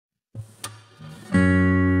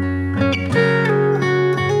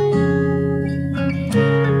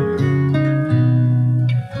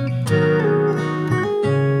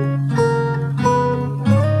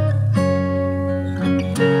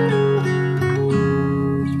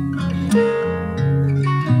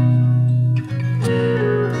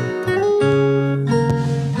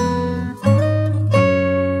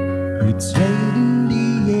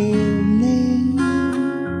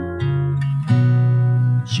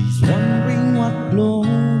She's wondering what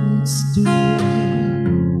clothes to wear.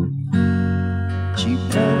 She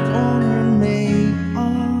put on her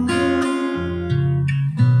makeup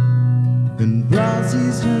and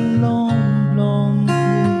brushes her long blonde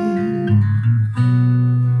hair.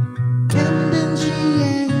 And then she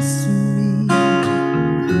asks me,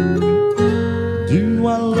 do I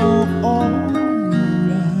look alright?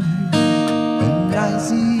 And I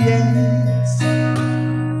say yes,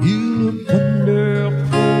 you look wonderful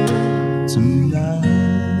tonight.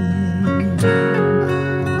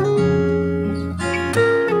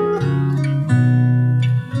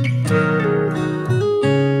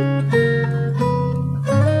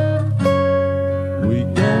 We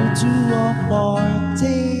go to a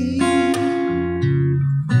party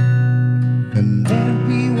and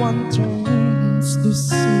everyone turns to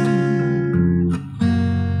see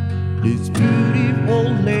this beautiful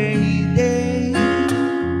lady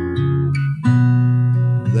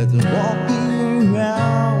that's walking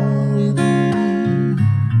around with me.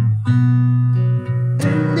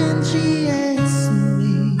 And then she asks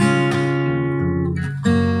me,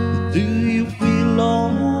 do you feel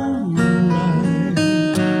alright?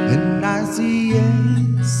 And I say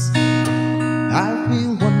yes, I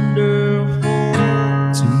feel wonderful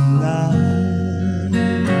tonight.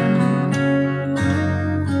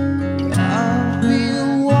 I feel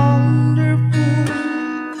wonderful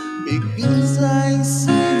because I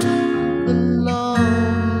see the love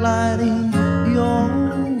light in your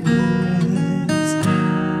eyes,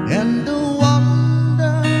 and the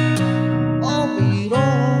wonder of it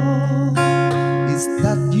all is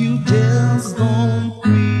that you just don't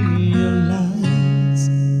realize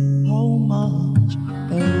how much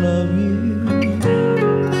I love you.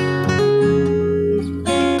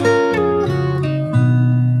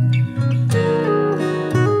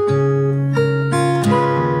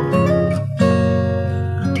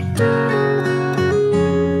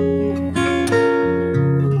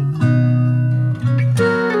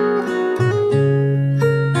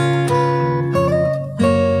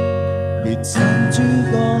 It's time to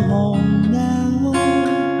go home now,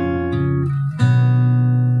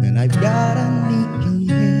 and I've got a leaking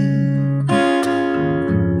head.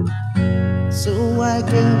 So I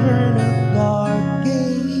gave her the card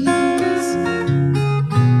case.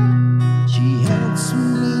 She helps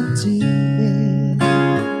me to bed,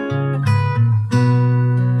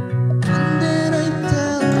 and then I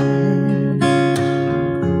tell her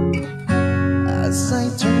as I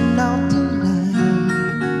turn out the light,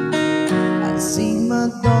 I see my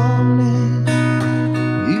darling,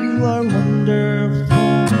 you are one